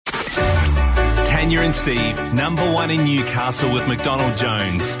Tanya and Steve, #1 in Newcastle with McDonald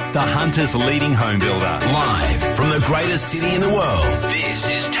Jones, the Hunter's leading home builder. Live from the greatest city in the world, this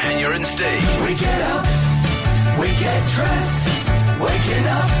is Tanya and Steve. We get up, we get dressed, waking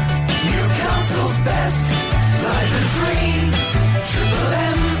up, Newcastle's best, live and free, Triple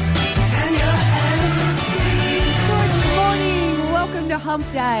M's, Tanya and Steve. Good morning. Welcome to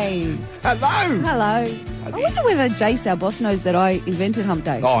Hump Day. Hello. Hello. I wonder whether Jace, our boss, knows that I invented Hump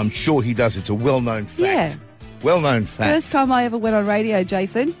Day. Oh, I'm sure he does. It's a well-known fact. Yeah. Well-known fact. First time I ever went on radio,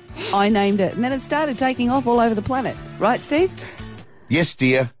 Jason, I named it. And then it started taking off all over the planet. Right, Steve? Yes,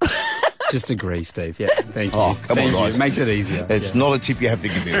 dear. Just agree, Steve. Yeah, thank you. Oh, come Thank on, you. guys. It makes it easier. It's not a tip you have to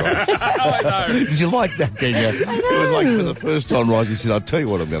give me, Ross. I know. Did you like that, Tanya? I know. It was like for the first time, Ross, he said, I'll tell you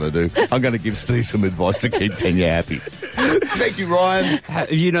what I'm going to do. I'm going to give Steve some advice to keep Tanya happy. Thank you, Ryan.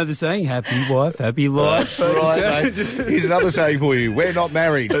 You know the saying, happy wife, happy life. That's right, mate. Here's another saying for you. We're not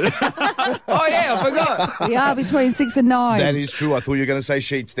married. Oh, yeah, I forgot. We are between 6 and 9. That is true. I thought you were going to say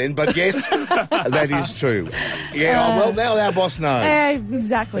sheets then, but yes, that is true. Yeah, well, now our boss knows.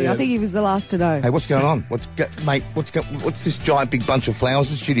 Exactly. I think he was the last to know. Hey, what's going on? Mate, what's this giant big bunch of flowers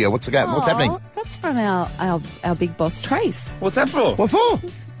in the studio? What's happening? That's from our big boss, Trace, What's that for? What for?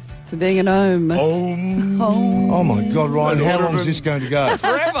 for being an home. Oh, my God, Ryan, how long is this going to go?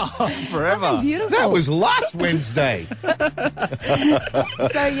 Forever. Beautiful. That was last Wednesday.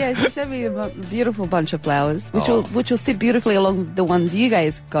 So yeah, she sent me a beautiful bunch of flowers, which will sit beautifully along the ones you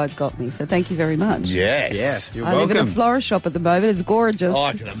guys got me. So thank you very much. Yes. Yeah, you're I live in a welcome. florist shop at the moment. It's gorgeous. Oh,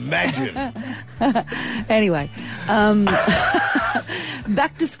 I can imagine. Anyway,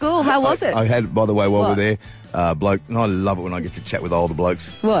 back to school. How was it? I had, by the way, while What? we're there, bloke, and I love it when I get to chat with older blokes.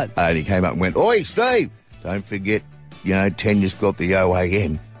 What? And he came up and went, "Oi, Steve, don't forget, Tanya's got the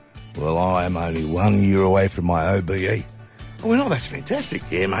OAM. Well, I am only 1 year away from my OBE. I went, "Oh, that's fantastic."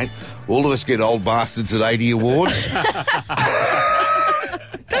 Yeah, mate. All of us get old bastards at 80 awards.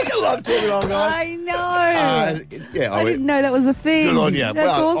 Take a love to it, old guy. I know. Yeah, I didn't know that was a thing. Good on you. That's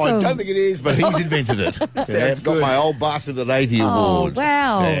well, awesome. I don't think it is, but he's invented it. I've got my old bastard at 80 award.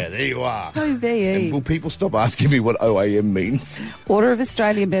 wow. Yeah, there you are. OBE. And will people stop asking me what OAM means? Order of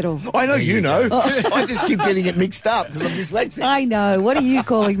Australia Medal. I know you know. I just keep getting it mixed up because I'm dyslexic. I know. What are you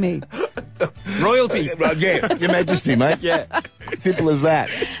calling me? Royalty. Yeah, Your Majesty, mate. Yeah. Simple as that.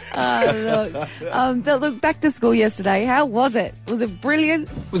 Look, back to school yesterday. How was it? Was it brilliant?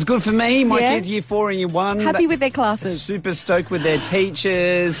 It was good for me. My Yeah. kids, year 4 and year 1. Happy with their classes? Super stoked with their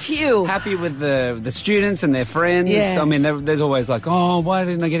teachers. Phew. Happy with the students and their friends. Yeah. I mean, there's always like, oh, why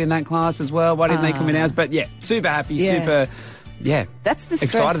didn't I get in that class as well? Why didn't they come in ours? But yeah, super happy, Yeah. super, That's the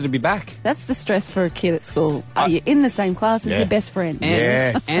stress. excited to be back. That's the stress for a kid at school. Are you in the same class as Yeah. your best friend? And,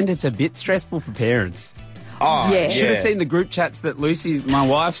 Yes. and it's a bit stressful for parents. Oh, Yeah. Should have seen the group chats that Lucy's, my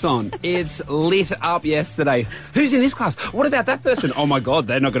wife's on. It's lit up yesterday. Who's in this class? What about that person? Oh my God,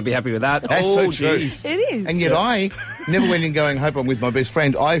 they're not going to be happy with that. That's oh, so true. geez. It is. And yet I never went in going, hope I'm with my best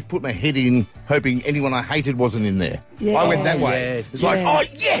friend. I put my head in hoping anyone I hated wasn't in there. Yeah. I went that way. Yeah. It's like, Yeah. oh,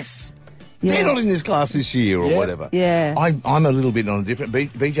 yes! Yeah. They're not in this class this year or Yeah. whatever. Yeah. I'm a little bit on a different...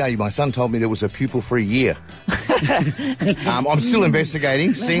 BJ, my son told me there was a pupil-free year. I'm still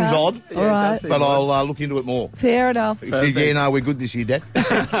investigating. Seems odd. All right. that's it. But I'll look into it more. Fair enough. Yeah, no, we're good this year, Dad.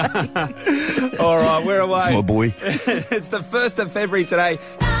 All right, we're away. It's my boy. It's the 1st of February today.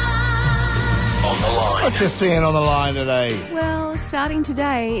 On the line. What's you seeing on the line today? Well, starting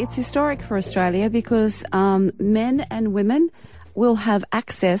today, it's historic for Australia because men and women will have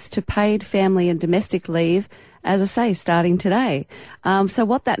access to paid family and domestic leave, as I say, starting today. So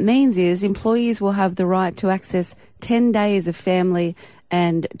what that means is employees will have the right to access 10 days of family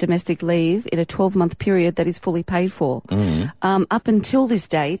and domestic leave in a 12-month period that is fully paid for. Up until this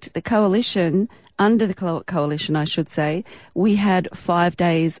date, the coalition, under the coalition, I should say, we had 5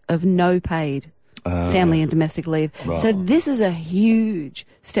 days of no paid family and domestic leave. So this is a huge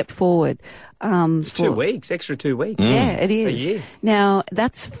step forward. It's 2 weeks, extra 2 weeks. Yeah, it is. A year. Now,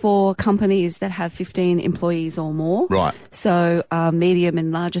 that's for companies that have 15 employees or more. Right. So, medium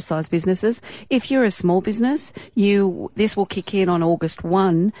and larger size businesses. If you're a small business, this will kick in on August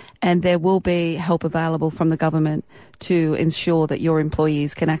 1, and there will be help available from the government to ensure that your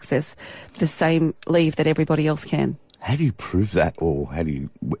employees can access the same leave that everybody else can. How do you prove that, or how do you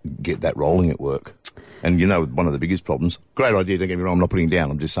get that rolling at work? And, you know, one of the biggest problems, great idea, don't get me wrong, I'm not putting it down,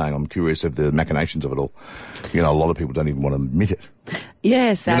 I'm just saying I'm curious of the machinations of it all. You know, a lot of people don't even want to admit it.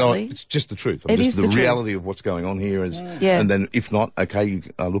 Yeah, sadly. You know, it's just the truth. It is the the truth. reality of what's going on here is, Yeah. and then if not, okay,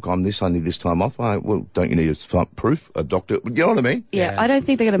 look, I need this time off. Well, don't you need proof? A doctor? You know what I mean? Yeah, I don't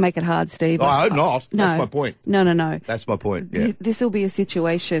think they're going to make it hard, Steve. I hope not. No. That's my point. No. That's my point, yeah. This will be a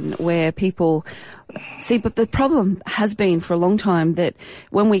situation where people... See, but the problem has been for a long time that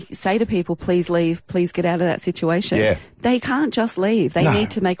when we say to people, please leave, please get out of that situation, Yeah. they can't just leave. They No. need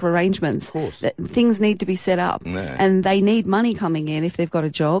to make arrangements. Of course. Things need to be set up. No. And they need money coming in if they've got a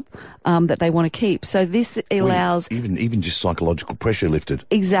job that they want to keep. So this allows... Even just psychological pressure lifted.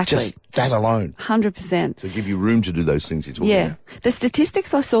 Exactly. Just that alone. 100%. To give you room to do those things you're talking Yeah. about. The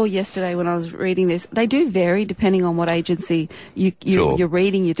statistics I saw yesterday when I was reading this, they do vary depending on what agency Sure. you're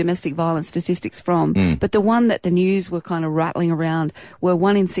reading your domestic violence statistics from. But the one that the news were kind of rattling around were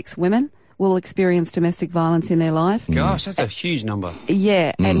 1 in 6 women will experience domestic violence in their life. Gosh, that's a huge number.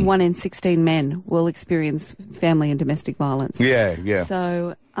 Yeah, and 1 in 16 men will experience family and domestic violence. Yeah, yeah.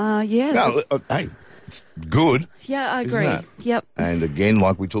 So, yeah. No, hey, it's good. Yeah, I Isn't agree. it? Yep. And again,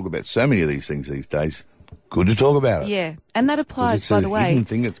 like we talk about so many of these things these days, good to talk about it. Yeah. And that 'Cause applies, it's by a the way. hidden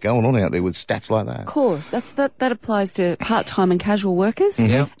thing that's going on out there with stats like that. Of course, that applies to part-time and casual workers,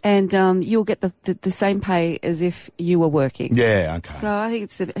 Yep. and you'll get the same pay as if you were working. Yeah, okay. So I think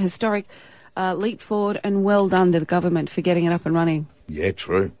it's a historic leap forward, and well done to the government for getting it up and running. Yeah,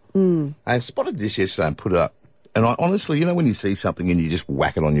 true. I spotted this yesterday and put it up. And I honestly, you know, when you see something and you just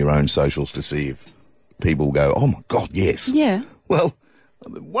whack it on your own socials to see if people go, oh, my God, yes. Yeah. Well,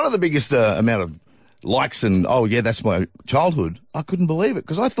 one of the biggest amount of likes and, oh, yeah, that's my childhood, I couldn't believe it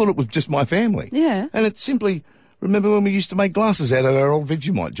because I thought it was just my family. Yeah. And it's simply, remember when we used to make glasses out of our old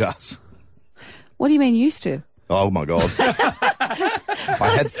Vegemite jars? What do you mean used to? Oh, my God.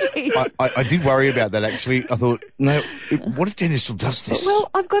 I did worry about that, actually. I thought, no, what if Dennis still does this? Well,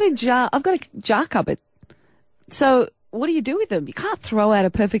 I've got a jar cupboard. So what do you do with them? You can't throw out a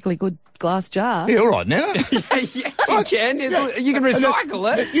perfectly good glass jar. Yeah, all right now. Yes, you can. You can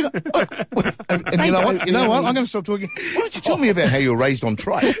recycle it. You know, and you know what? You know what? I'm going to stop talking. Why don't you tell me about how you were raised on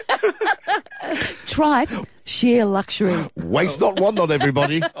tripe? Tripe, sheer luxury. Waste not, want not,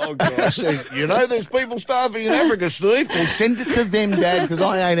 everybody. Oh, gosh. You know, there's people starving in Africa, Steve. Well, send it to them, Dad, because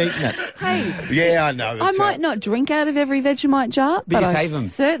I ain't eating it. Hey, Yeah, I know. I might not drink out of every Vegemite jar, but you I save 'em.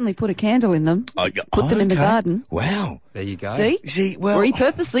 certainly put a candle in them. Put them in the garden. Wow. There you go. See? Well,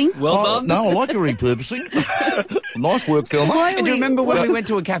 Repurposing. Well done. No, I like a repurposing. Nice work, Thelma. Why And do you remember when we went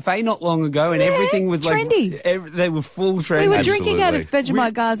to a cafe not long ago and everything was like... trendy. They were full trendy. We were Absolutely. drinking out of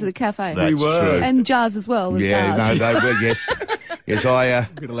Vegemite jars at the cafe. That's were. true. And jars as well as Yeah, jars. no, they were, yes. Yes, I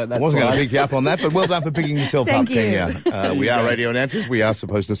Gonna let that wasn't going to slide. pick you up on that, but well done for picking yourself Thank up, you. Kenya. We are radio announcers. We are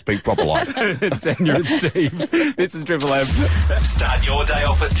supposed to speak proper like. It's Daniel and Steve. This is Triple M. Start your day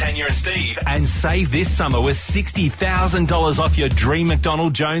off with Tanya and Steve and save this summer with $60,000 off your dream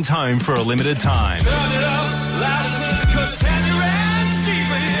McDonald Jones home for a limited time. Turn it up loud because Tanya and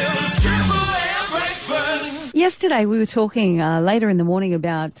Steve is Triple M breakfast. Yesterday we were talking later in the morning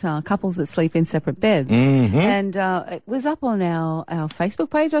about couples that sleep in separate beds. And it was up on our Facebook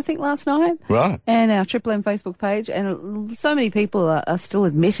page, I think, last night. Right. And our Triple M Facebook page. And so many people are still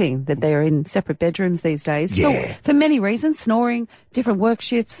admitting that they're in separate bedrooms these days. Yeah. For many reasons. Snoring, different work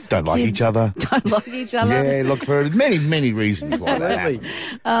shifts. Don't like kids each other. Don't like each other. Yeah, look, for many, many reasons why that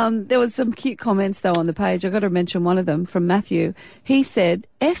happens. There was some cute comments, though, on the page. I've got to mention one of them from Matthew. He said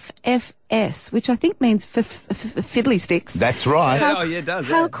FFS, which I think means fiddly sticks. That's right. Oh, yeah, it does.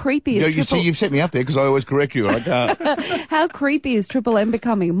 How yeah. creepy You, is you see, Triple... you've set me up there because I always correct you. I can't. How creepy is Triple M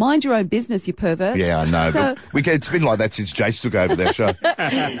becoming? Mind your own business, you perverts. Yeah, I know. So, But it's been like that since Jace took over that show.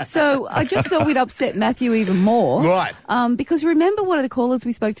 so I just thought we'd upset Matthew even more. Right. Because remember one of the callers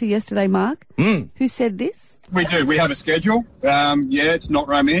we spoke to yesterday, Mark, who said this? We do. We have a schedule. Yeah, it's not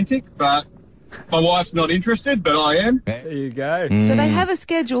romantic, but my wife's not interested, but I am. There you go. So they have a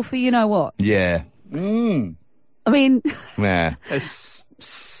schedule for you know what? Yeah. I mean, Yeah.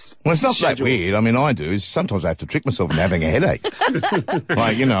 Well, it's not that Schedule. weird. I mean, I do. Sometimes I have to trick myself into having a headache.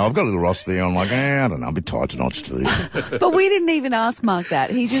 Like, you know, I've got a little roster there. I'm like, I don't know, I'm a bit tired tonight, Steve. but we didn't even ask Mark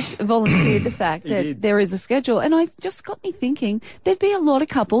that. He just volunteered the fact that did. there is a schedule. And I just got me thinking there'd be a lot of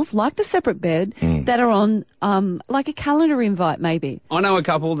couples like the separate bed that are on like a calendar invite maybe. I know a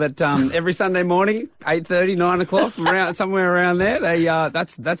couple that every Sunday morning, 8:30, 9 o'clock, around somewhere around there, they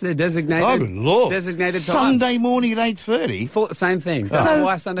that's their designated Oh, good Lord. designated time. Sunday morning at 8:30? Thought the same thing. So- That's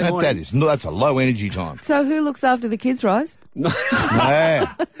why Sunday morning. That's a low energy time. So who looks after the kids, Rose?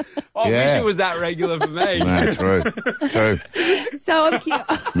 Yeah. Oh, wish it was that regular for me. No, true. So I'm cute.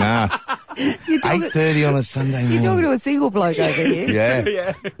 Nah. You're talking, 8:30 on a Sunday morning. you're talking to a single bloke over here.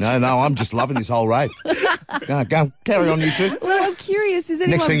 Yeah. No, I'm just loving this whole rave. Go, carry on, you two. Well, I'm curious. Is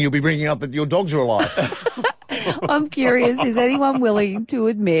anyone? Next thing you'll be bringing up that your dogs are alive. I'm curious. Is anyone willing to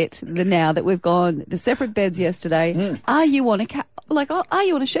admit that now that we've gone the separate beds yesterday? Are you on are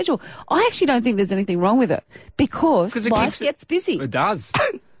you on a schedule? I actually don't think there's anything wrong with it because life gets busy. It does.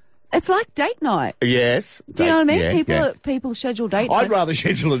 It's like date night. Yes. Do you know what I mean? Yeah, People schedule date I'd nights rather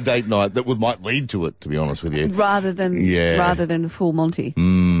schedule a date night that might lead to it, to be honest with you. rather than full Monty.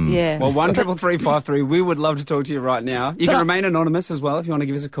 Yeah. Well, 133353. We would love to talk to you right now. You can remain anonymous as well if you want to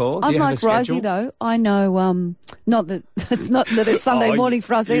give us a call. Do I'm you have like a schedule? Rosie though. I know. Not that it's Sunday morning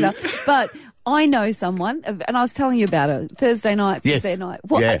for us either, but. I know someone, and I was telling you about it, Thursday night, Saturday night.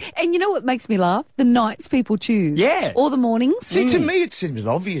 And you know what makes me laugh? The nights people choose. Yeah. Or the mornings. See, to me, it seems an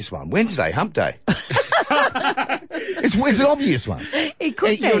obvious one. Wednesday, hump day. It's an obvious one. It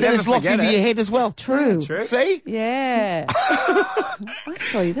could be. Then it's locked forget into it. your head as well. True. See? Yeah.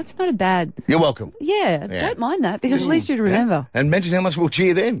 Actually, that's not a bad... You're welcome. Yeah, don't mind that, because at least you'd remember. And imagine how much we'll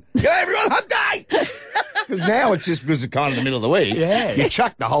cheer then. Go, everyone, hump day! Because now it's just because it's kind of the middle of the week. Yeah. You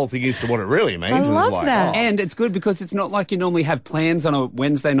chuck the whole thing into what it really means. I and love it's like, that. oh. And it's good because it's not like you normally have plans on a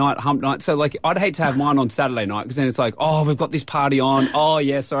Wednesday night, hump night. So, like, I'd hate to have mine on Saturday night because then it's like, oh, we've got this party on. Oh,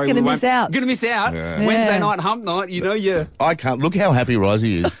 yeah, sorry. Gonna miss out. Going to miss out. Yeah. Wednesday Yeah. night, hump night, you know, you... I can't. Look how happy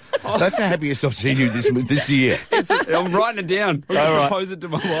Rosie is. That's the happiest I've seen you this year. I'm writing it down. I'm going All to right. propose it to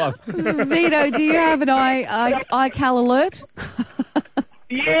my wife. Vito, do you have an iCal alert?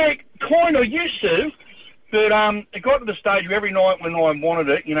 Yeah, kind of used to, but it got to the stage where every night when I wanted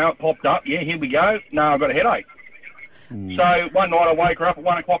it, it popped up. Yeah, here we go. No, I've got a headache. So one night I wake her up at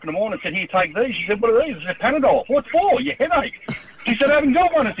 1 o'clock in the morning and said, here, take these. She said, what are these? I said, Panadol. What's for? Your headache. She said, I haven't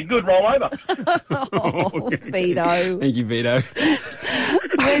got one. It's a good roll over. Oh, Vito. Thank you, Vito.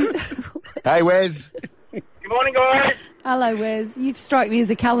 Hey, Wes. Good morning, guys. Hello, Wes. You strike me as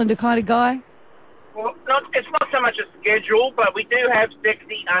a calendar kind of guy. Well, it's not so much a schedule, but we do have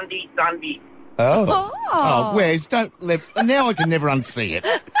sexy undie Sunday. Oh, Wes, don't let... Now I can never unsee it.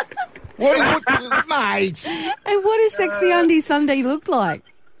 What, mate? And what does Sexy Undie Sunday look like?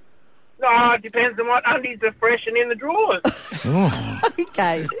 No, it depends on what undies are fresh and in the drawers.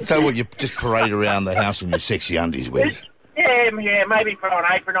 Okay. So what, you just parade around the house in your sexy undies, Wes? Yeah, maybe put an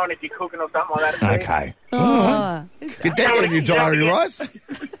apron on if you're cooking or something like that. Okay. Oh. Get that in your diary, Rice.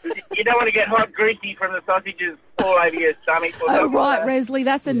 You don't want to get hot greasy from the sausages all over your stomach. Or Oh, something right, like that. Wesley,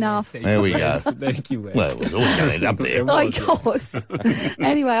 that's enough. There we go. Thank you, Wes. Well, it was always going to end up there. Of course.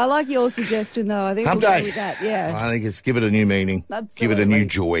 Anyway, I like your suggestion, though. I think Hump we'll go day. with that, yeah. I think it's give it a new meaning. Give it a Absolutely. new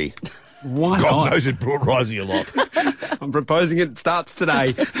joy. Why God not? knows it brought Rising a lot. I'm proposing it starts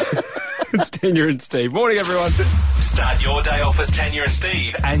today. It's Tanya and Steve. Morning, everyone. Start your day off with Tanya and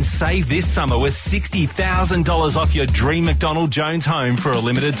Steve and save this summer with $60,000 off your dream McDonald Jones home for a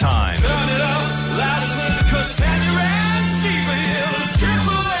limited time. Turn it up loud and clear, 'cause Tanya and Steve is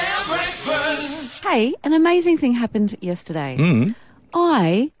Triple M breakfast. Hey, an amazing thing happened yesterday.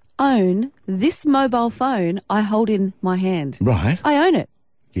 I own this mobile phone I hold in my hand. Right. I own it.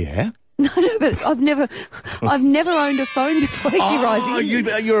 Yeah. No, but I've never owned a phone before. Oh,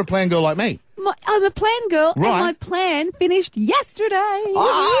 you're a plan girl like me. I'm a plan girl, Right. and my plan finished yesterday.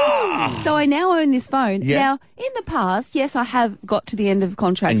 Ah. So I now own this phone. Yeah. Now, in the past, yes, I have got to the end of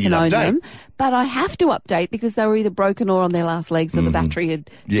contracts And and you'd owned update. them, but I have to update because they were either broken or on their last legs or the battery had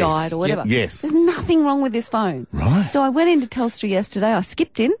Yes. died or whatever. Yes. There's nothing wrong with this phone. Right. So I went into Telstra yesterday. I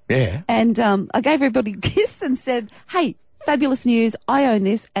skipped in. Yeah. And I gave everybody a kiss and said, hey, fabulous news. I own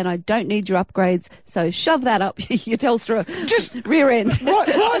this and I don't need your upgrades. So shove that up your Telstra Just rear end. Right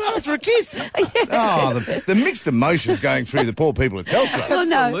after a kiss. Oh, the mixed emotions going through the poor people at Telstra. Oh,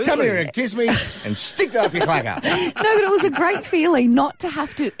 no. Come here and kiss me and stick that up your clacker. No, but it was a great feeling not to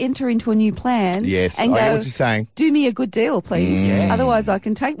have to enter into a new plan. Yes, and I go, hear what you're saying. do me a good deal, please. Otherwise, I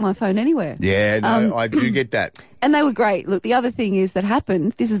can take my phone anywhere. Yeah, no, I do get that. And they were great. Look, the other thing is that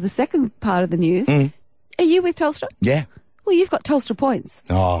happened. This is the second part of the news. Are you with Telstra? Yeah. Well, you've got Telstra points.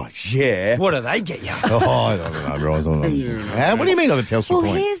 Oh, yeah. What do they get you? Oh, I don't know, Roz. I don't know. What do you mean on a Telstra Well,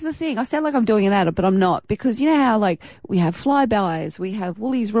 point? here's the thing. I sound like I'm doing an ad, but I'm not. Because you know how, like, we have Flybys, we have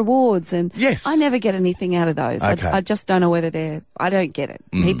Woolies Rewards, and Yes. I never get anything out of those. Okay. I just don't know whether I don't get it.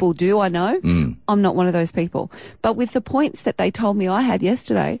 People do, I know. I'm not one of those people. But with the points that they told me I had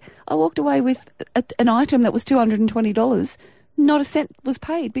yesterday, I walked away with an item that was $220. not a cent was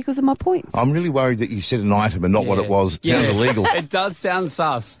paid because of my points. I'm really worried that you said an item and not what it was. It sounds illegal. It does sound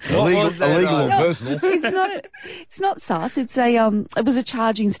sus. What Illegal, was that illegal or item? personal. It's not sus. It's a it was a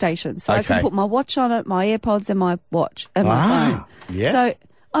charging station, so I can Okay. put my watch on it, my AirPods, and my watch and my phone. yeah. So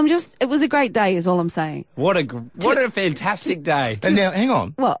it was a great day, is all I'm saying. What a fantastic day. And now, hang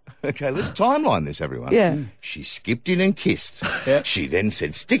on. What? Okay, let's timeline this, everyone. Yeah. She skipped in and kissed. Yeah. She then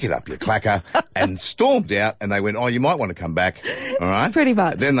said, stick it up your clacker, and stormed out, and they went, oh, you might want to come back. All right? Pretty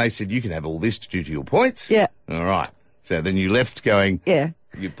much. Then they said, you can have all this due to your points. Yeah. All right. So then you left going, Yeah.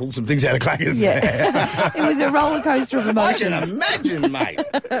 you pulled some things out of clackers. Yeah. It was a roller coaster of I can emotions. imagine, mate.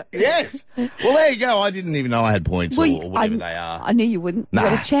 Yes. Well, there you go. I didn't even know I had points or whatever they are. I knew you wouldn't. Nah. You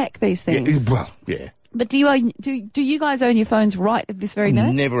got to check these things. Yeah, well, yeah. But do you guys own your phones right at this very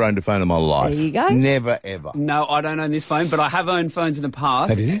minute? Never owned a phone in my life. There you go. Never, ever. No, I don't own this phone, but I have owned phones in the past.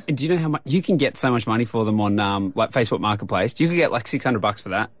 Have you? And do you know how much you can get so much money for them on like Facebook Marketplace? You could get like $600 for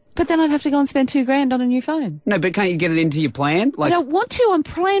that. But then I'd have to go and spend $2,000 on a new phone. No, but can't you get it into your plan? I don't want to. I'm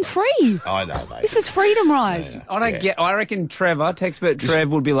plan free. I know, mate. This is freedom, Rise. I don't get. I reckon Trevor, Texpert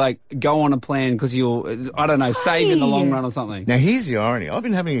Trev, would be like, go on a plan because you'll, I don't know, save in the long run or something. Now, here's the irony. I've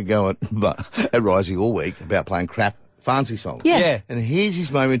been having a go at Risey all week about playing crap fancy songs. Yeah. And here's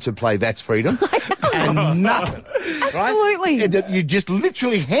his moment to play That's Freedom. And nothing. Absolutely. Right? You just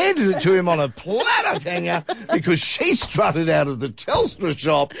literally handed it to him on a platter, Tanya, because she strutted out of the Telstra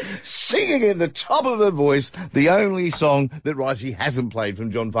shop singing at the top of her voice the only song that Risey hasn't played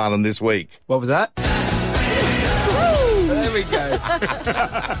from John Farnham this week. What was that? There we go.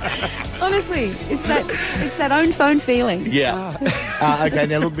 Honestly, it's that own phone feeling. Yeah. Okay,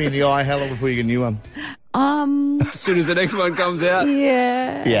 now look me in the eye. How long before you get a new one? As soon as the next one comes out.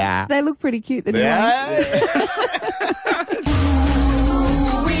 Yeah. Yeah. They look pretty cute, the new ones.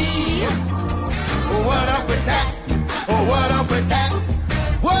 What up with that? Oh, what up with that?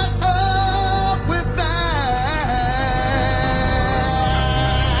 What up with that?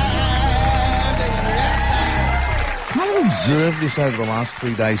 I've observed this over the last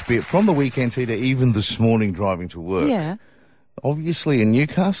 3 days, be it from the weekend to even this morning driving to work. Yeah. Obviously, in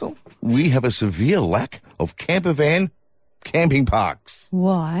Newcastle, we have a severe lack of camper van camping parks.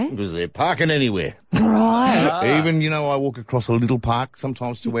 Why? Because they're parking anywhere. Right. Even, I walk across a little park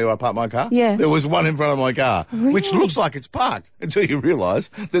sometimes to where I park my car. Yeah. There was one in front of my car, which Really? looks like it's parked until you realise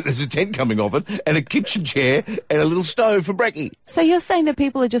that there's a tent coming off it and a kitchen chair and a little stove for brekkie. So you're saying that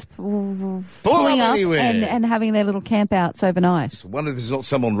people are just pulling up anywhere. and having their little campouts overnight? I wonder if there's not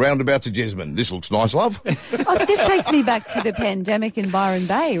someone roundabout to Jesmond. This looks nice, love. Oh, this takes me back to the pandemic in Byron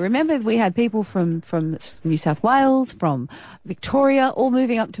Bay. Remember, we had people from New South Wales, from Victoria, all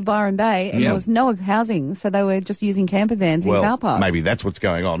moving up to Byron Bay, and there was no housing, so they were just using camper vans in car parks. Maybe that's what's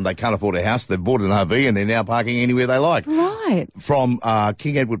going on. They can't afford a house. They've bought an RV and they're now parking anywhere they like. Right. From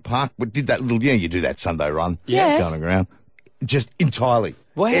King Edward Park, we did that little, you do that Sunday run. Yes. Going around. Just entirely.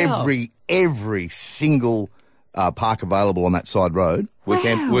 Wow. Every single park available on that side road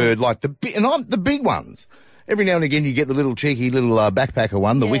were like the big ones. Every now and again you get the little cheeky little backpacker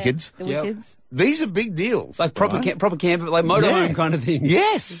one, the Wickeds. The Yep. Wickeds. These are big deals. Like proper right? proper camper, like motorhome kind of thing.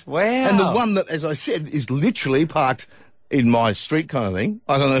 Yes. Wow. And the one that, as I said, is literally parked in my street kind of thing.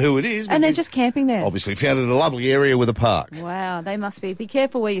 I don't know who it is. but And they're you just camping there. obviously found it in a lovely area with a park. Wow, they must be. Be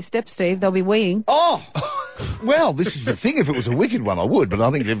careful where you step, Steve. They'll be weeing. Oh! Well, this is the thing. If it was a wicked one, I would, but I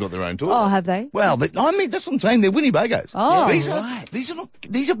think they've got their own toilet. Oh, have they? Well, that's what I'm saying. They're Winnebagos. Oh, These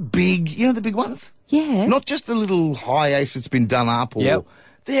are big, the big ones. Yeah. Not just the little high ace that's been done up or Yep.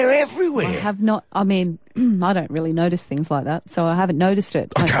 they're everywhere. I have not. I mean, I don't really notice things like that, so I haven't noticed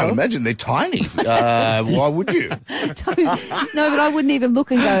it. I myself. can't imagine. They're tiny. Why would you? No, but I wouldn't even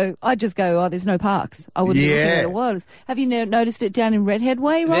look and go. I'd just go, oh, there's no parks. I wouldn't be looking Yeah. at it was. Have you noticed it down in Redhead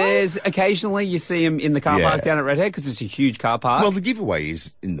Way, right? There's occasionally you see them in the car Yeah. park down at Redhead because it's a huge car park. Well, the giveaway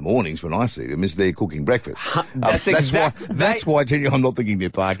is in the mornings when I see them is they're cooking breakfast. That's That's why I tell you I'm not thinking they're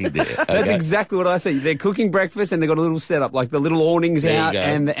parking there. That's okay? exactly what I see. They're cooking breakfast and they've got a little setup, like the little awnings There you out go.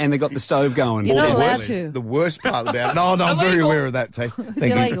 and they've got the stove going. You're not The allowed worst- to. The worst part about it. No, I'm very aware of that. Thank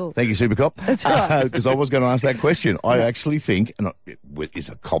illegal. you. Thank you, Super Cop. That's right. Because I was going to ask that question. I actually think, and it's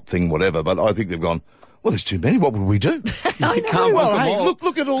a cop thing, whatever, but I think they've gone, well, there's too many. What would we do? You can't Well, book them hey, all.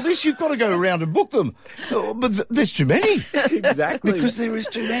 look at all this. You've got to go around and book them. Oh, but there's too many. Exactly. Because there is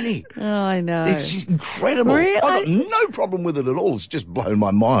too many. Oh, I know. It's just incredible. Really? I've got no problem with it at all. It's just blown my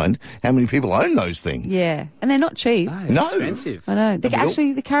mind how many people own those things. Yeah, and they're not cheap. No. Expensive. I know. Real?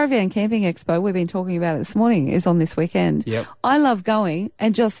 Actually, the Caravan Camping Expo, we've been talking about it this morning, is on this weekend. Yep. I love going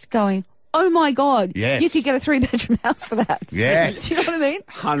and just going, oh my God, Yes. you could get a 3-bedroom house for that. Yes. Do you know what I mean?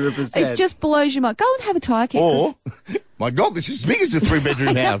 100%. It just blows your mind. Go and have a tyre camp. Or My God, this is as big as a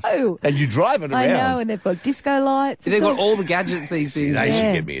 3-bedroom house. know. And you drive it around. I know, and they've got disco lights. They've got all the gadgets these They days.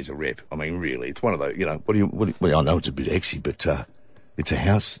 should get me as a rep. I mean, really, it's one of those, well, I know it's a bit exy, but it's a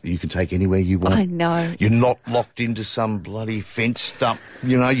house that you can take anywhere you want. I know. You're not locked into some bloody fenced up,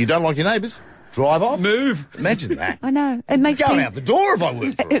 you don't like your neighbours. Drive off. Move. Imagine that. I know. It makes Go out the door if I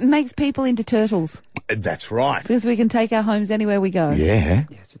work for it makes people into turtles That's right. because we can take our homes anywhere we go. Yeah.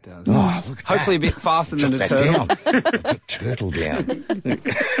 Yes, it does. Oh, look at Hopefully that. a bit faster than a Chop turtle. that down. Turtle down.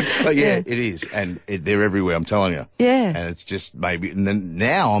 But yeah, it is. And they're everywhere, I'm telling you. Yeah. And it's just maybe, and then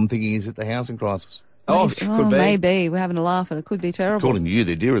now I'm thinking, is it the housing crisis? Oh, it could be. Maybe. We're having a laugh and it could be terrible. According to you,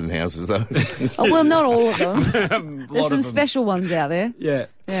 they're dearer than houses, though. Oh, well, not all of them. A There's lot some of them. special ones out there. Yeah.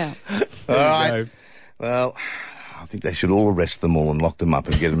 Yeah. All right. go. Well, I think they should all arrest them all and lock them up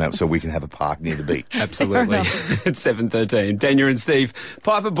and get them out so we can have a park near the beach. Absolutely. It's 7:13. Tanya and Steve.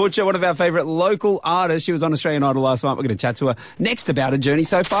 Piper Butcher, one of our favourite local artists. She was on Australian Idol last night. We're going to chat to her next about her journey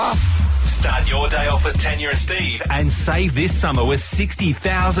so far. Start your day off with Tanya and Steve and save this summer with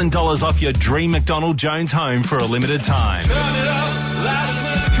 $60,000 off your dream McDonald Jones home for a limited time. Turn it up loud and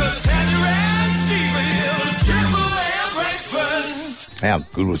clear because Tanya and Steve is Triple M breakfast. How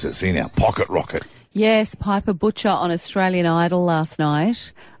good was it seeing our pocket rocket? Yes, Piper Butcher on Australian Idol last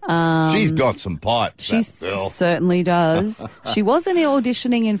night. She's got some pipes, She that girl. certainly does. She wasn't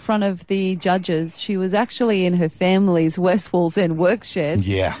auditioning in front of the judges. She was actually in her family's West Walls End work shed,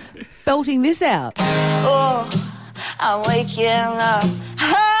 Yeah. belting this out. Oh, I'm waking up.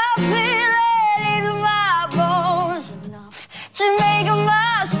 I feel it in my bones enough to make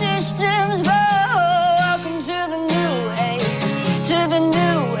my systems blow. Welcome to the new age, to the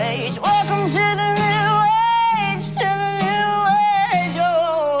new age. Welcome to the new age, to the new age.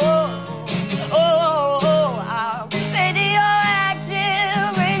 Oh, oh, oh, oh, I'm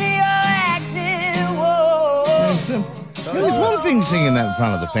radioactive, whoa. There's one thing singing that in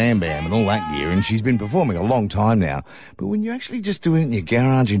front of the fan bam and all that gear, and she's been performing a long time now. But when you actually just do it in your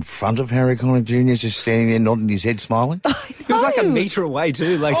garage in front of Harry Connick Jr., just standing there nodding his head, smiling, He was like a metre away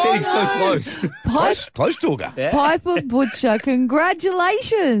too, like sitting so close. close talker. Piper Butcher,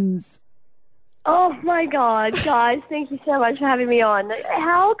 congratulations. Oh my God, guys, thank you so much for having me on.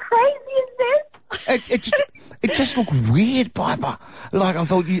 How crazy is this? It just looked weird, Piper. Like, I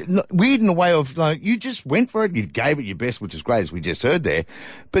thought, weird in the way of, like, you just went for it, you gave it your best, which is great, as we just heard there.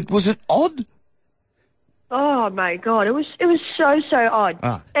 But was it odd? Oh my God, it was so odd.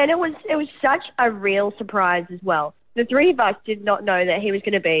 Ah. And it was such a real surprise as well. The three of us did not know that he was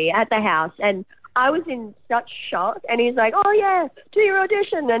going to be at the house, and I was in such shock. And he's like, "Oh yeah, do your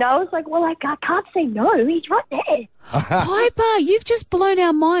audition." And I was like, "Well, I can't say no. He's right there." Piper, you've just blown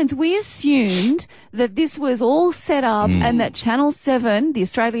our minds. We assumed that this was all set up and that Channel 7, the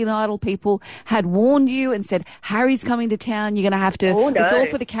Australian Idol people, had warned you and said, Harry's coming to town, you're going to have to, Oh, no. it's all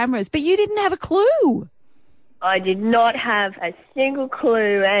for the cameras. But you didn't have a clue. I did not have a single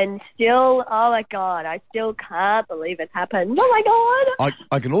clue, and still, oh my God, I still can't believe it happened. Oh my God.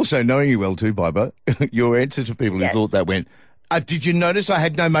 I can also, knowing you well too, Piper, your answer to people who Yes. thought that went, did you notice I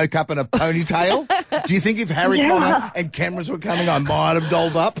had no makeup and a ponytail? Do you think if Harry Connick and cameras were coming, I might have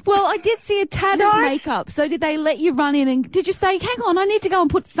dolled up? Well, I did see a tad of makeup. So did they let you run in and did you say, hang on, I need to go and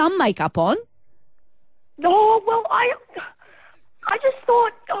put some makeup on? Oh, well, I just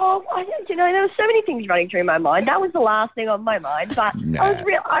thought, there were so many things running through my mind. That was the last thing on my mind. But Nah.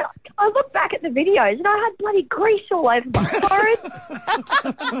 I looked back at the videos and I had bloody grease all over my forehead.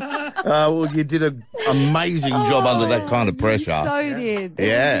 Well, you did an amazing job under that kind of pressure. You so did. It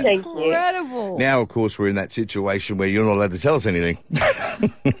Yeah. was Thank you. incredible. Now, of course, we're in that situation where you're not allowed to tell us anything.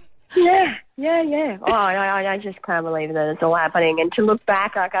 Yeah. Oh, I just can't believe that it's all happening. And to look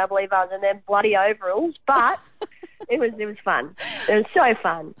back, I can't believe I was in them bloody overalls. But it was fun. It was so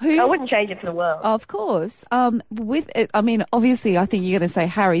fun. I wouldn't change it for the world. Of course. Obviously, I think you're going to say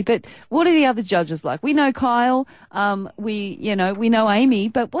Harry, but what are the other judges like? We know Kyle, we know Amy,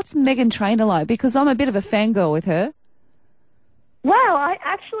 but what's Megan Trainor like? Because I'm a bit of a fangirl with her. Well, I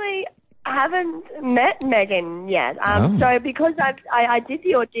actually haven't met Megan yet. So because I did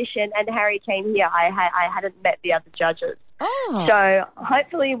the audition and Harry came here, I hadn't met the other judges. Oh. So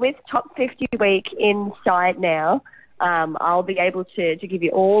hopefully with Top 50 Week in sight now, I'll be able to give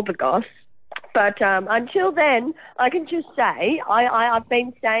you all the goss. But until then, I can just say, I've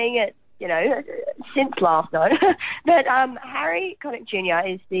been saying it, since last night, that Harry Connick Jr.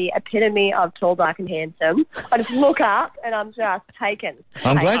 is the epitome of tall, dark and handsome. I just look up and I'm just taken.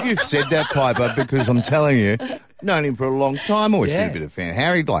 I'm glad you've said that, Piper, because I'm telling you, known him for a long time, always been a bit of a fan.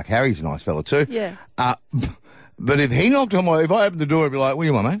 Harry's a nice fella too. Yeah. But if he knocked on if I opened the door, I'd be like, "What do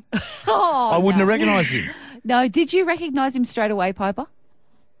you want, mate?" I wouldn't have recognised him. No, did you recognise him straight away, Piper?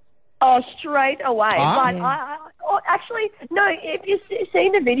 Oh, straight away. Ah. But actually, no, if you've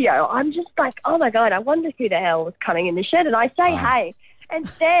seen the video, I'm just like, oh, my God, I wonder who the hell was coming in the shed. And I say, hey. And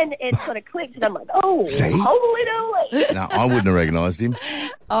then it sort of clicks, and I'm like, oh, See? holy moly. No, I wouldn't have recognised him.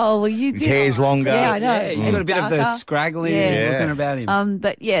 Oh, well, you His did. hair's longer. Yeah, I know. Yeah, he's got a bit of the Darker. scraggly Yeah. looking about him.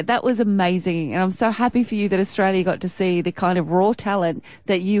 But yeah, that was amazing. And I'm so happy for you that Australia got to see the kind of raw talent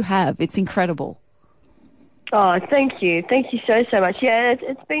that you have. It's incredible. Oh, thank you. Thank you so, so much. Yeah,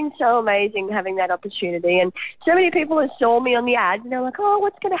 it's been so amazing having that opportunity. And so many people have saw me on the ads and they're like, oh,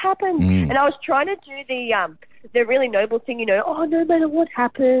 what's going to happen? And I was trying to do the really noble thing, you know, oh, no matter what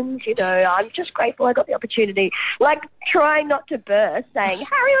happens, you know, I'm just grateful I got the opportunity. Like trying not to burst, saying,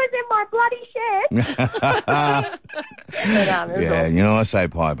 Harry was in my bloody shed. But, it was Yeah, awesome. you know, I say,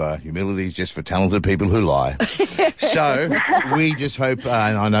 Piper, humility is just for talented people who lie. So we just hope,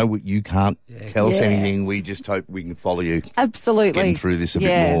 and I know you can't tell us Yeah. anything, we just hope we can follow you Absolutely. getting through this a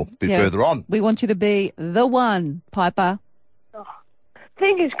bit further on. We want you to be the one, Piper.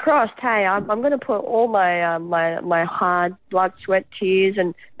 Fingers crossed. Hey, I'm going to put all my my hard blood, sweat, tears,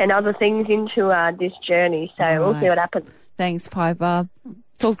 and other things into this journey. So we'll see what happens. Thanks, Piper.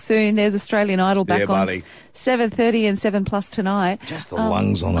 Talk soon. There's Australian Idol back Yeah, on buddy. 7:30 and 7+ tonight. Just the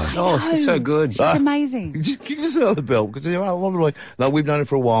lungs on it. Oh, she's so good. She's amazing. Just give us another belt, because there are a lot of, like, we've known it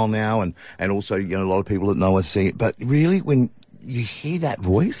for a while now, and also, you know, a lot of people that know us see it. But really, when you hear that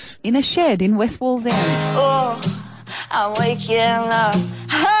voice, In a shed in West Wallsend. Oh, I'm waking up.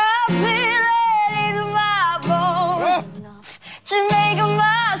 I feel it in my bones enough to make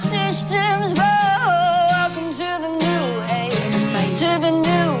my systems blow. Welcome to the new age. To the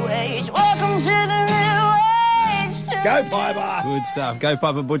new age. Welcome to the new age. go Piper! Good stuff. Go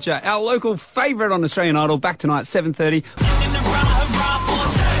Piper Butcher. Our local favourite on Australian Idol, back tonight, 7:30.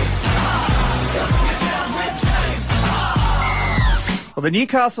 Well, the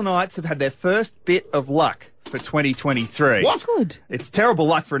Newcastle Knights have had their first bit of luck for 2023. What? Good. It's terrible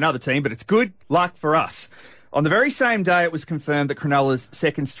luck for another team, but it's good luck for us. On the very same day, it was confirmed that Cronulla's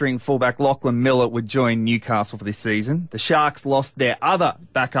second-string fullback Lachlan Miller would join Newcastle for this season. The Sharks lost their other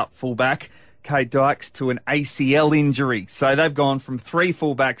backup fullback, Kade Dykes, to an ACL injury. So they've gone from 3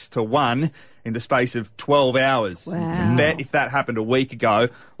 fullbacks to 1 in the space of 12 hours. Wow. You can bet if that happened a week ago,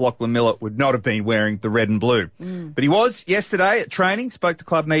 Lachlan Miller would not have been wearing the red and blue. But he was yesterday at training, spoke to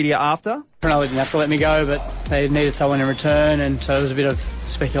club media after. Cronulla didn't have to let me go, but they needed someone in return, and so there was a bit of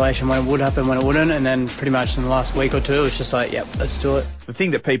speculation when it would happen, when it wouldn't, and then pretty much in the last week or two, it was just like, yep, let's do it. The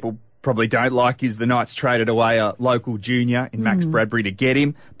thing that people probably don't like is the Knights traded away a local junior in Max Bradbury to get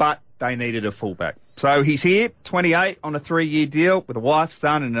him, but they needed a fullback. So he's here, 28, on a 3-year deal with a wife,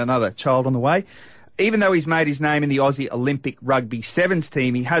 son and another child on the way. Even though he's made his name in the Aussie Olympic Rugby Sevens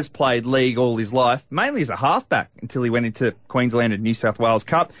team, he has played league all his life, mainly as a halfback, until he went into Queensland and New South Wales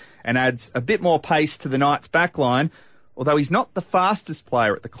Cup, and adds a bit more pace to the Knights' backline. Although he's not the fastest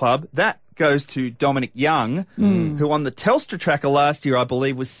player at the club, that goes to Dominic Young, who on the Telstra tracker last year, I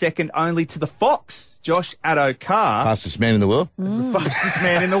believe, was second only to the Fox, Josh Addo-Carr. Fastest man in the world. The fastest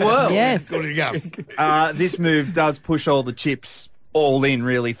man in the world. Yes. Good to go. This move does push all the chips all in,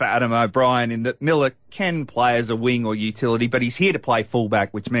 really, for Adam O'Brien, in that Miller can play as a wing or utility, but he's here to play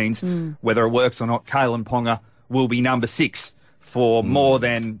fullback, which means whether it works or not, Kalen Ponga will be number 6 for more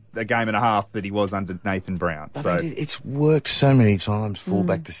than a game and a half that he was under Nathan Brown. But So it's worked so many times,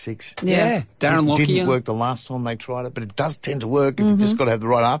 fullback to 6. Yeah. Darren It Lockyer. didn't work the last time they tried it, but it does tend to work if you just got to have the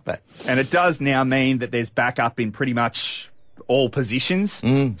right halfback. And it does now mean that there's backup in pretty much all positions.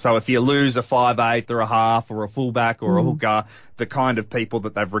 So if you lose a 5'8", or a half, or a fullback, or a hooker, the kind of people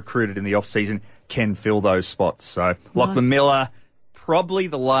that they've recruited in the off-season can fill those spots. So Lachlan Miller, probably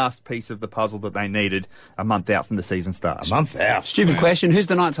the last piece of the puzzle that they needed a month out from the season starts. A month out. Stupid question. Who's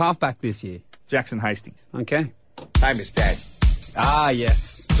the Knights halfback this year? Jackson Hastings. Okay. Famous dad. Ah,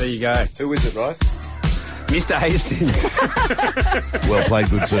 yes. There you go. Who is it, right? Mr. Hastings. Well played,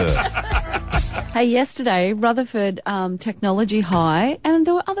 good sir. Hey, yesterday, Rutherford Technology High, and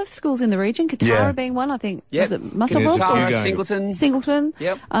there were other schools in the region, Katara Yeah. being one, I think. Yep. Was it Muswellbrook? It is. Tara, Hugo. Singleton. Singleton.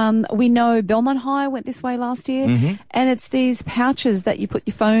 Yep. We know Belmont High went this way last year, and it's these pouches that you put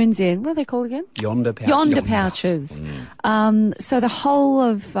your phones in. What are they called again? Yonder pouch. Yonder pouches. So the whole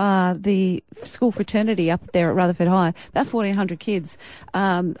of the school fraternity up there at Rutherford High, about 1,400 kids.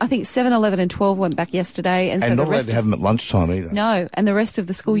 I think 7, 11 and 12 went back yesterday. And so And the not allowed rest to have them at lunchtime either. No, and the rest of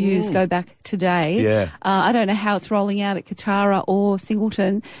the school years go back today. Yeah. I don't know how it's rolling out at Katara or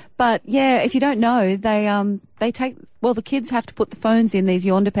Singleton, but yeah, if you don't know, they take, well, the kids have to put the phones in these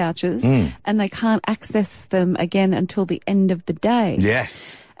Yonder pouches and they can't access them again until the end of the day.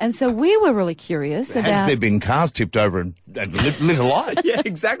 Yes. And so we were really curious Has about... there been cars tipped over and lit alight? Yeah,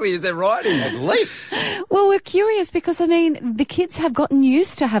 exactly. Is that right? At least. Well, we're curious because, I mean, the kids have gotten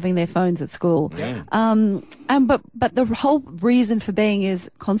used to having their phones at school. Yeah. But the whole reason for being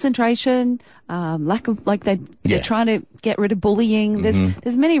is concentration, lack of, like, they're trying to get rid of bullying.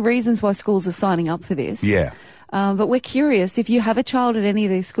 There's many reasons why schools are signing up for this. Yeah. But we're curious, if you have a child at any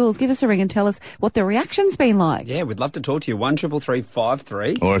of these schools, give us a ring and tell us what the reaction's been like. Yeah, we'd love to talk to you.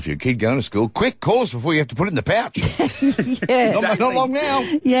 133353. Or if your kid going to school, quick, call us before you have to put it in the pouch. Yeah. Not long now.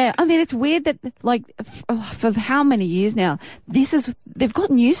 Yeah, I mean, it's weird that, like, for how many years now, they've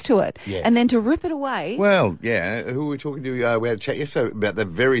gotten used to it. Yeah. And then to rip it away. Well, yeah, who were we talking to? We had a chat yesterday about that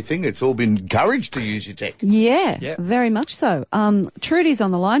very thing. It's all been encouraged to use your tech. Yeah, very much so. Trudy's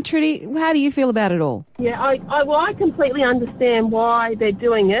on the line. Trudy, how do you feel about it all? Yeah, I completely understand why they're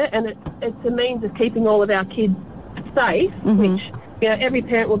doing it, and it's a means of keeping all of our kids safe, which every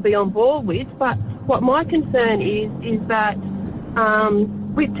parent will be on board with. But what my concern is that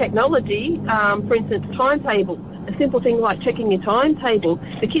with technology, for instance, timetables, a simple thing like checking your timetable,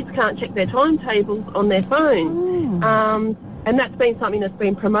 the kids can't check their timetables on their phone. And that's been something that's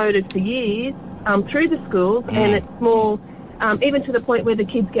been promoted for years through the schools, and it's more, even to the point where the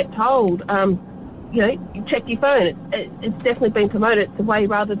kids get told, you check your phone. It's definitely been promoted. It's a way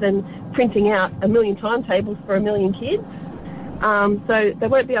rather than printing out 1 million timetables for 1 million kids. So they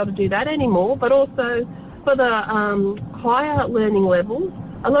won't be able to do that anymore. But also for the higher learning levels,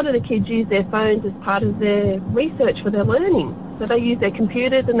 a lot of the kids use their phones as part of their research for their learning. So they use their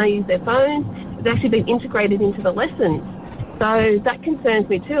computers and they use their phones. It's actually been integrated into the lessons. So that concerns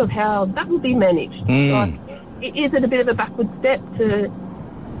me too, of how that will be managed. Like, is it a bit of a backward step to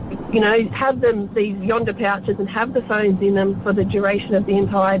have these yonder pouches and have the phones in them for the duration of the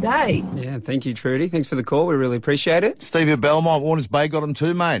entire day? Yeah, thank you, Trudy. Thanks for the call. We really appreciate it. Steve at Belmont, Warners Bay got them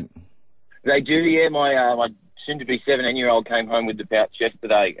too, mate. They do, yeah. My soon-to-be 17-year-old came home with the pouch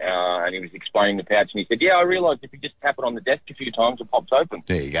yesterday, and he was explaining the pouch, and he said, I realised if you just tap it on the desk a few times, it pops open.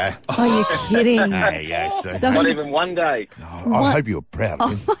 There you go. Are you kidding? There you go, Steve. Not even one day. I hope you were proud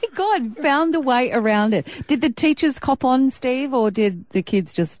of him. Oh, my God, found a way around it. Did the teachers cop on, Steve, or did the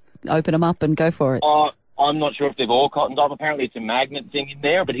kids just open them up and go for it? I'm not sure if they've all cottoned up. Apparently it's a magnet thing in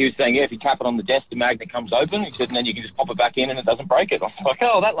there, but he was saying, if you tap it on the desk, the magnet comes open. He said, and then you can just pop it back in and it doesn't break it. I was like,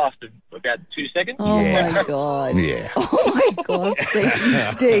 that lasted about 2 seconds. Oh, my God. Yeah. Oh, my God. Thank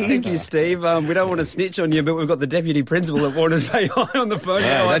you, Steve. Thank you, Steve. We don't want to snitch on you, but we've got the Deputy Principal at Warners Bay High on the phone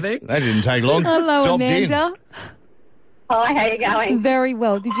now, I think. That didn't take long. Hello, Dobbed Amanda. in. Hi, how you going? Very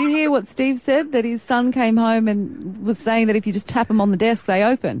well. Did you hear what Steve said, that his son came home and was saying that if you just tap them on the desk, they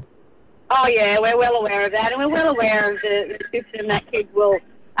open? Oh, yeah, we're well aware of that, and we're well aware of the system that kids will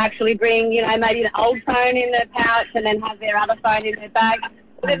actually bring, maybe an old phone in their pouch and then have their other phone in their bag.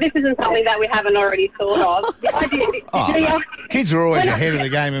 But this isn't something that we haven't already thought of. The idea, kids are always ahead of the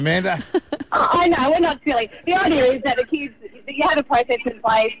game, Amanda. I know, we're not silly. The idea is that you have a process in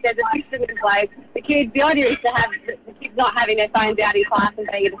place, there's a system in place. The idea is to have the kids not having their phones out in class and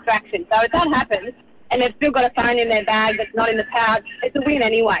being a distraction. So if that happens, and they've still got a phone in their bag that's not in the pouch, it's a win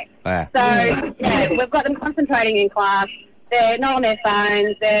anyway. So, we've got them concentrating in class. They're not on their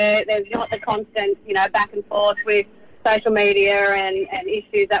phones. There's not the constant, back and forth with social media and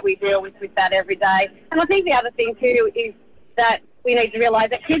issues that we deal with that every day. And I think the other thing, too, is that we need to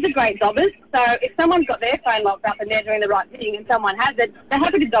realise that kids are great dobbers. So if someone's got their phone locked up and they're doing the right thing and someone has it, they're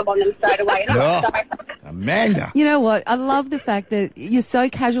happy to dob on them straight away. Amanda. You know what? I love the fact that you're so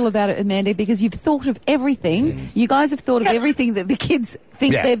casual about it, Amanda, because you've thought of everything. You guys have thought of everything that the kids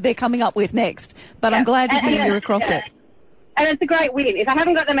think they're coming up with next. But I'm glad to hear you're across it. And it's a great win. If I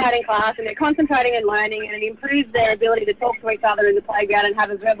haven't got them out in class and they're concentrating and learning and it improves their ability to talk to each other in the playground and have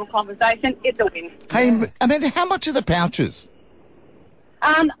a verbal conversation, it's a win. Hey, Amanda, how much are the pouches?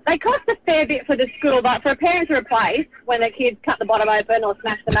 They cost a fair bit for the school, but for a parent to replace when their kids cut the bottom open or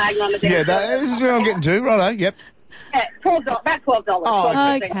smash the magnet on the desk. This is where I'm getting to. Righto, yep. Yeah, $12, about $12.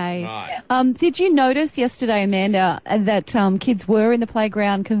 Oh, okay. Right. Did you notice yesterday, Amanda, that kids were in the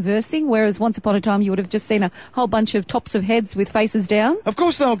playground conversing, whereas once upon a time you would have just seen a whole bunch of tops of heads with faces down? Of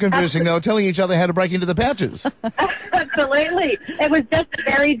course they were conversing. They were telling each other how to break into the pouches. Absolutely. It was just a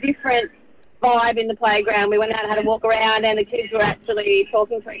very different vibe in the playground. We went out and had a walk around and the kids were actually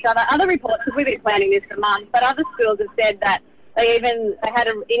talking to each other. Other reports, because we've been planning this for months, but other schools have said that they had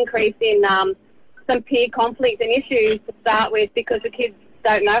an increase in some peer conflict and issues to start with because the kids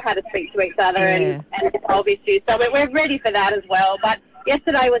don't know how to speak to each other and resolve issues. So we're ready for that as well. But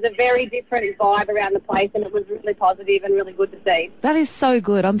yesterday was a very different vibe around the place, and it was really positive and really good to see. That is so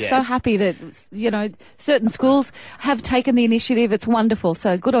good. I'm so happy that, certain schools have taken the initiative. It's wonderful.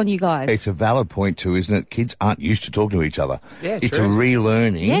 So good on you guys. It's a valid point too, isn't it? Kids aren't used to talking to each other. Yeah, it's true. a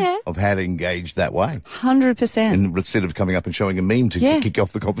relearning Yeah. of how to engage that way. 100%. And instead of coming up and showing a meme to kick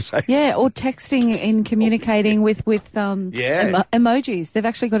off the conversation. Yeah, or texting and communicating with emojis. They've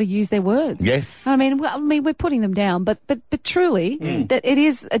actually got to use their words. Yes. I mean, we're putting them down, but truly, that it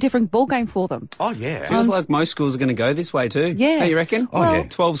is a different ball game for them. Oh yeah, Feels like most schools are going to go this way too. Yeah. Hey, you reckon? Oh, yeah.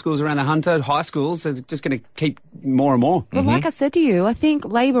 12 schools around the Hunter, high schools, they're just going to keep more and more. But like I said to you, I think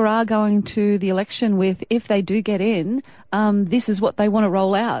Labor are going to the election with, if they do get in, this is what they want to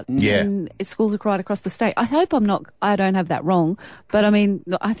roll out. Yeah. And schools right across the state. I hope I don't have that wrong, but I mean,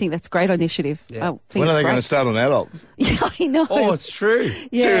 I think that's a great initiative. Yeah. I think When are it's they going to great. start on adults? Yeah, I know. Oh, it's true.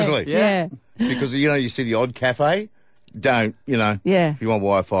 Yeah. Seriously. Yeah. Because, you see the odd cafe, don't, Yeah. if you want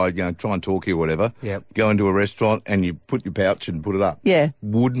Wi-Fi, try and talk here or whatever, go into a restaurant and you put your pouch and put it up. Yeah.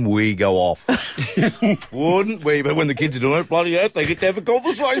 Wouldn't we go off? Wouldn't we? But when the kids are doing it, bloody earth, they get to have a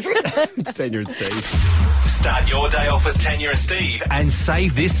conversation. It's Tanya and Steve. Start your day off with Tanya and Steve and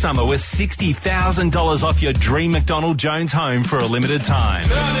save this summer with $60,000 off your dream McDonald Jones home for a limited time.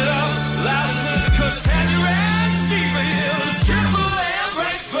 Turn it up loud and clear, 'cause Tanya and Steve are here. It's Triple M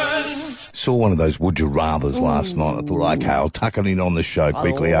breakfast. Saw one of those would you rathers last night. I thought, okay, I'll tuck it in on the show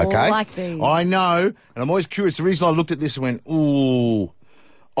quickly, I okay? like these. I know, and I'm always curious. The reason I looked at this and went, ooh,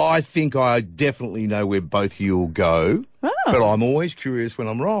 I think I definitely know where both of you will go, but I'm always curious when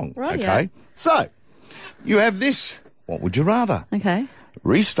I'm wrong, Right, okay? yeah. So, you have this. What would you rather? Okay.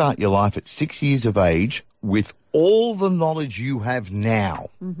 Restart your life at 6 years of age with all the knowledge you have now,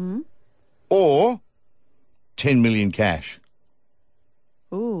 or 10 million cash.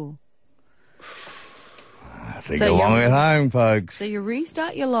 Ooh. Think So along you- at home, folks. So you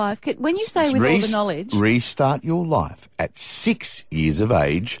restart your life. When you say with all the knowledge, Restart your life at 6 years of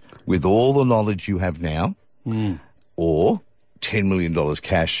age with all the knowledge you have now, or $10 million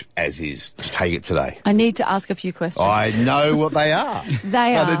cash as is. Just take it today. I need to ask a few questions. I know what they are.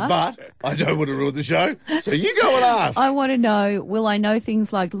 They are. But I don't want to ruin the show, so you go and ask. I want to know, will I know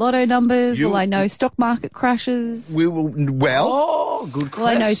things like lotto numbers? You- Will I know stock market crashes? We will, well... Oh, good Will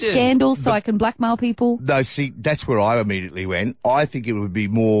I know scandals so I can blackmail people? No, see, that's where I immediately went. I think it would be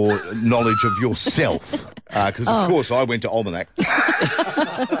more knowledge of yourself. Because, of course, I went to Almanac.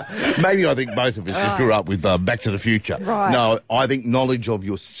 Maybe I think both of us just grew up with Back to the Future. Right. No, I think knowledge of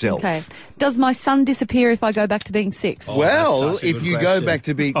yourself. Okay. Does my son disappear if I go back to being 6? Well, if you go back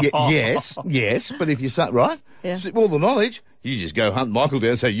to being... yes, but if your son... Right? Yeah. So, all the knowledge, you just go hunt Michael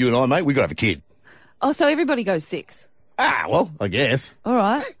down and say, you and I, mate, we've got to have a kid. Oh, so everybody goes 6. Ah, well, I guess. All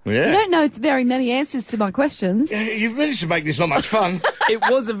right. Yeah. You don't know very many answers to my questions. You've managed to make this not much fun. It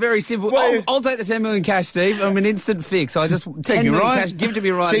was a very simple... I'll take the 10 million cash, Steve. I'm an instant fix. I just... 10 Thank you, million Ryan. cash, give it to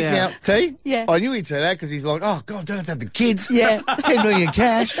me right See, now. T? Yeah. I knew he'd say that because he's like, oh, God, don't have to have the kids. Yeah. 10 million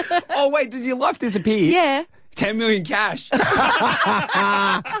cash. Oh, wait, does your life disappear? Yeah. 10 million cash. See,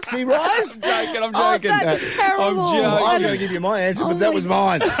 Rise? I'm joking. Oh, that's terrible. I'm joking. I was going to give you my answer, but that was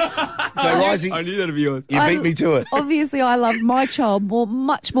mine. So, Risey, I knew that'd be yours. you beat me to it. Obviously, I love my child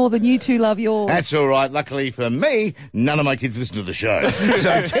much more than you two love yours. That's all right. Luckily for me, none of my kids listen to the show. So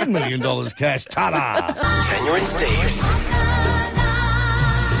 $10 million cash. Ta-da! Tanya and Steve's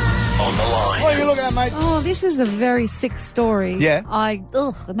on the line. What are you looking at, mate? Oh, this is a very sick story. Yeah.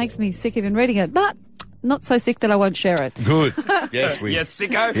 It makes me sick even reading it, but not so sick that I won't share it. Good. Yes, we... Yes,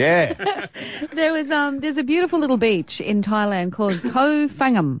 sicko. Yeah. There's a beautiful little beach in Thailand called Koh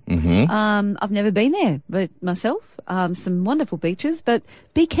Phangan. I've never been there, but myself, some wonderful beaches, but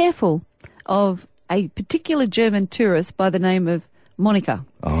be careful of a particular German tourist by the name of Monica.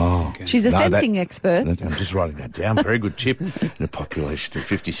 Oh. She's a fencing expert. I'm just writing that down. Very good tip. In a population of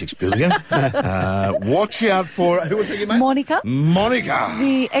 56 billion. Watch out for... Who was it again, mate? Monica. Monica.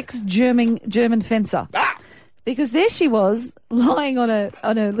 The German fencer. Because there she was, lying on a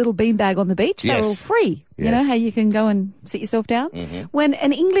little beanbag on the beach. They were all free. You Yes. know how you can go and sit yourself down? When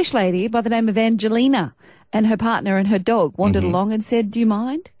an English lady by the name of Angelina and her partner and her dog wandered along and said, do you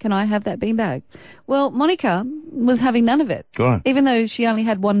mind? Can I have that beanbag? Well, Monica was having none of it. Right. Even though she only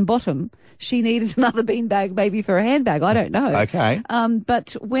had one bottom, she needed another beanbag maybe for a handbag. I don't know. Okay.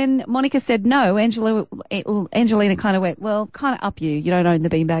 But when Monica said no, Angelina kind of went, well, kind of up you. You don't own the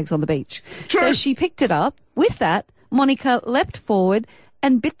beanbags on the beach. True. So she picked it up. With that, Monica leapt forward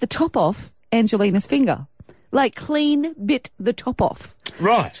and bit the top off Angelina's finger. Like clean bit the top off.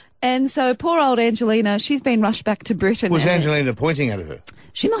 Right. And so poor old Angelina, she's been rushed back to Britain. Was and- Angelina pointing at her?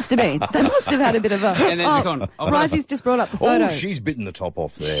 She must have been. They must have had a bit of a... And then she's gone, oh, Risey's just brought up the photo. Oh, she's bitten the top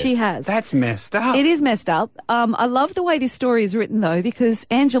off there. She has. That's messed up. It is messed up. I love the way this story is written, though, because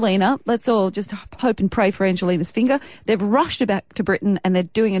Angelina, let's all just hope and pray for Angelina's finger. They've rushed her back to Britain and they're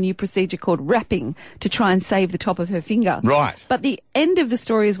doing a new procedure called wrapping to try and save the top of her finger. Right. But the end of the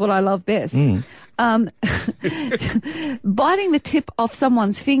story is what I love best. Biting the tip off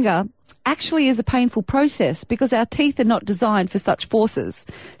someone's finger actually is a painful process because our teeth are not designed for such forces.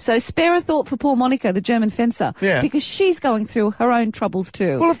 So spare a thought for poor Monica, the German fencer, because she's going through her own troubles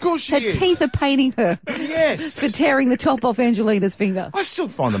too. Well, of course she is. Her teeth are paining her Yes. for tearing the top off Angelina's finger. I still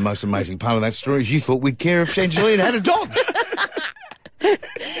find the most amazing part of that story is you thought we'd care if Angelina had a dog.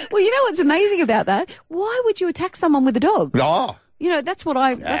 Well, you know what's amazing about that? Why would you attack someone with a dog? Oh. You know, that's why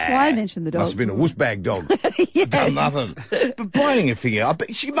I mentioned the dog. Must have been a wussbag dog. Yes. Done nothing. But biting a finger, I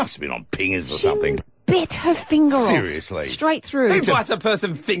bet she must have been on pingers or something. Bit her finger off. Seriously. Straight through. Who bites a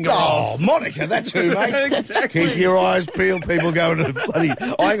person finger off? Oh, Monica, that's who, mate. Exactly. Keep your eyes peeled. People going to bloody...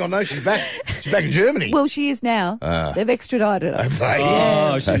 Oh, hang on, no, she's back. She's back in Germany. Well, she is now. They've extradited her. Have they?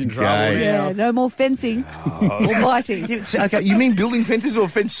 Oh, she's in trouble. Yeah, no more fencing or biting. Yeah, okay, you mean building fences or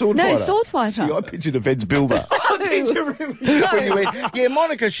fence sword No, fighter? sword fighter. See, I pictured a fence builder. Did you really? When you went, yeah,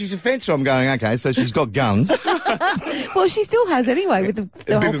 Monica, she's a fencer. I'm going, okay, so she's got guns. Well, she still has anyway with the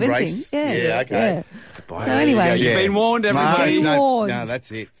whole bib and fencing. brace. Yeah, okay. Yeah. Boy, So anyway, You've been warned, everybody. No, warned. no,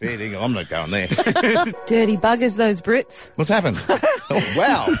 that's it. Fair dinkum. I'm not going there. Dirty buggers, those Brits. What's happened? Oh,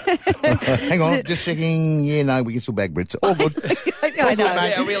 wow. Hang on, just checking. Yeah, no, we can still bag Brits. All good. I know.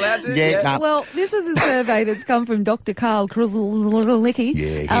 mate. Are we allowed to? Yeah, no. Well, this is a survey that's come from Dr. Carl Kruzlnicki.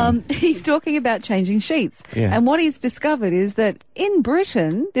 Yeah, him. He's talking about changing sheets. Yeah. And what he's discovered is that in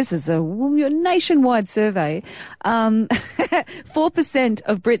Britain, this is a nationwide survey, 4%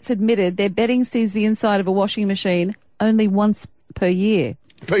 of Brits admitted their bedding sees the inside of a washing machine only once per year.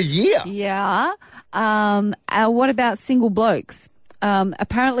 Per year? Yeah. What about single blokes?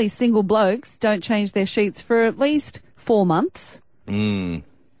 Apparently single blokes don't change their sheets for at least 4 months.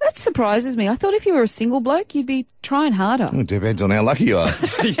 That surprises me. I thought if you were a single bloke, you'd be trying harder. It depends on how lucky you are.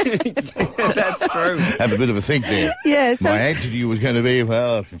 That's true. Have a bit of a think there. Yeah. So, My answer to you was going to be,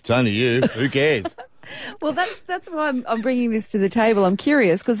 well, if it's only you, who cares? well, that's why I'm bringing this to the table. I'm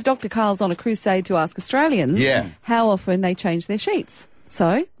curious because Dr. Carl's on a crusade to ask Australians how often they change their sheets.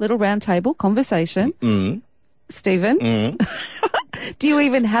 So, little round table conversation. Stephen, do you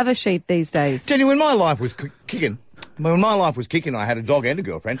even have a sheet these days? Tell you, when my life was kicking, I had a dog and a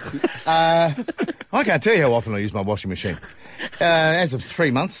girlfriend. I can't tell you how often I use my washing machine. As of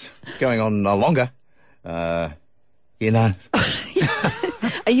 3 months, going on longer, you know.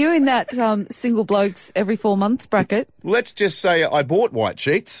 Are you in that single blokes every 4 months bracket? Let's just say I bought white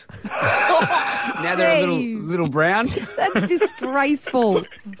sheets. Now they're a little brown. That's disgraceful.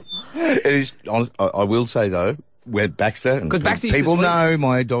 It is honest. I will say though, with Baxter, and 'Cause Baxter used to people sleep. know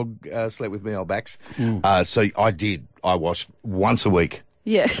my dog slept with me, old Bax. So I washed once a week.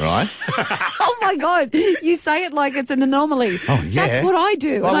 Yeah. Right? Oh my God. You say it like it's an anomaly. Oh, yeah. That's what I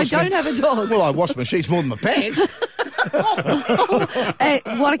do, and I wash my- don't have a dog. Well, I wash my sheets more than my pants. Hey,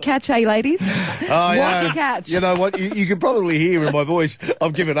 what a catch, hey, ladies. Oh, What a catch. You know what? You can probably hear in my voice,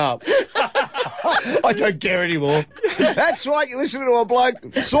 I've given up. I don't care anymore. That's right, you listen to a bloke,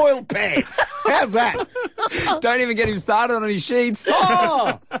 soiled pants. How's that? Don't even get him started on his sheets.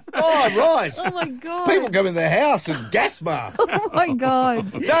 Oh, right. Oh my God. People come in the house and gas mask. Oh my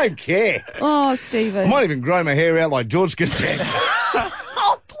God. Don't care. Oh, I Stephen. might even grow my hair out like George Costanza.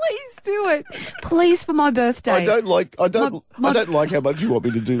 Oh, please do it. Please, for my birthday. I don't like how much you want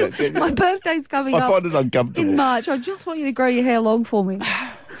me to do that. Daniel. My birthday's coming I up find it uncomfortable. in March. I just want you to grow your hair long for me.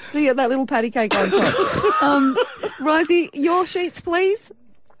 So you get that little patty cake on top. Risey, your sheets, please.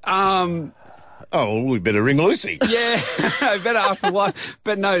 Oh, well, we better ring Lucy. Yeah, I better ask the wife.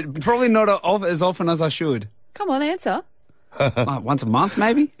 But no, probably not as often as I should. Come on, answer. Like once a month,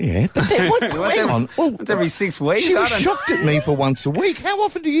 maybe? Yeah, but then hang on. Well, Once every 6 weeks. she I was don't shocked at me for once a week. How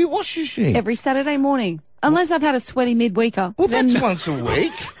often do you wash your sheets? Every Saturday morning. Unless I've had a sweaty midweeker. Well, then that's once a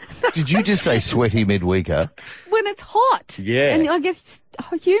week. Did you just say sweaty midweeker? when it's hot. Yeah. And I get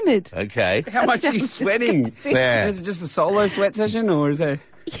humid. Okay. How much are you sounds sweating? disgusting. Yeah. Is it just a solo sweat session, or is it?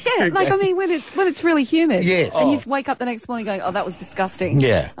 Yeah, like I mean, when it's really humid, Yes. and Oh. you wake up the next morning going, "Oh, that was disgusting."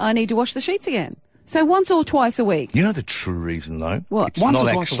 Yeah. I need to wash the sheets again. So once or twice a week. You know the true reason, though? What? It's Once or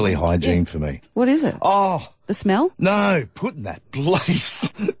not twice a actually week. hygiene for me. What is it? Oh, The smell? no, putting that place,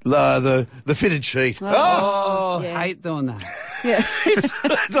 the fitted sheet. Oh, I hate doing that. Yeah, it's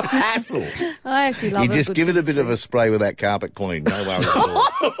a hassle. I actually love You it. just give it a bit of a spray with that carpet clean. No worries at all.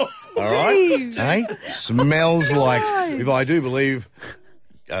 All right? Steve. Hey? Smells like, if I do believe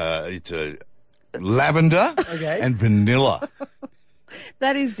it's a lavender Okay. and vanilla.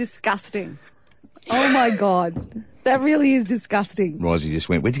 That is disgusting. Oh, my God. That really is disgusting. Rosie just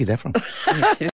went, where'd you get that from?